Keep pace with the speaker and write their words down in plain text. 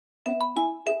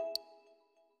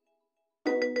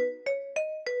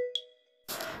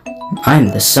I'm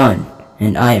the sun,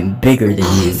 and I am bigger than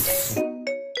you.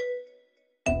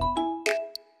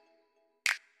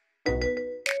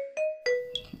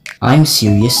 I'm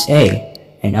Sirius A,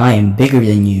 and I am bigger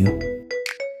than you.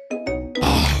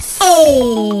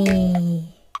 A.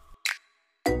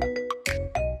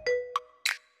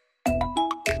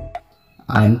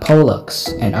 I'm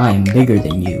Pollux, and I am bigger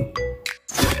than you.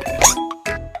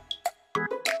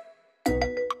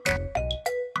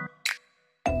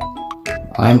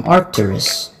 I'm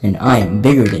Arcturus, and I am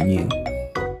bigger than you.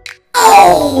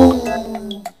 O.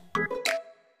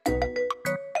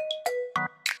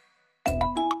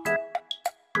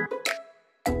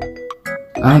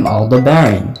 I'm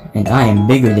Aldebaran, and I am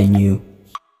bigger than you.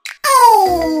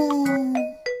 O.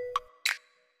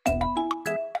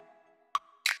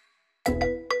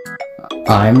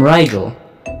 I'm Rigel,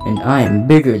 and I am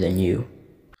bigger than you.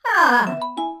 Ah.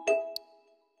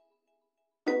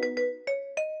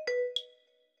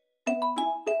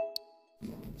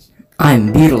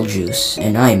 I'm Beetlejuice,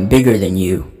 and I am bigger than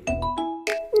you.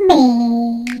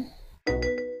 Me.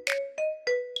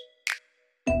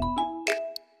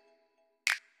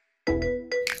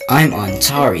 I'm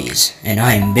Antares, and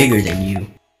I am bigger than you.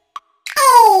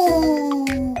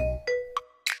 O.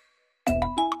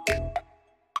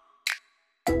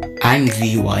 I'm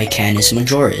VY Canis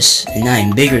Majoris, and I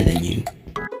am bigger than you.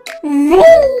 V.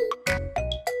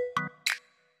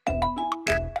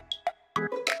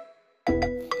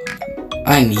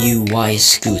 I'm UY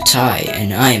Scuti,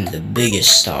 and I am the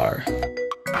biggest star.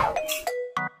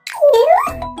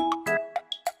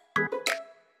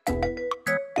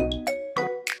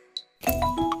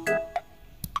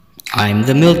 I'm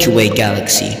the Milky Way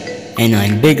Galaxy, and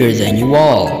I'm bigger than you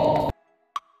all.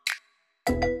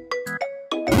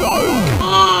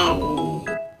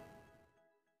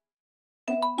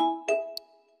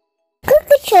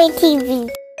 Cuckoo TV.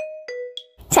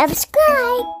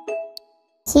 Subscribe.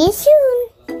 See you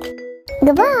soon.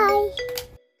 Goodbye.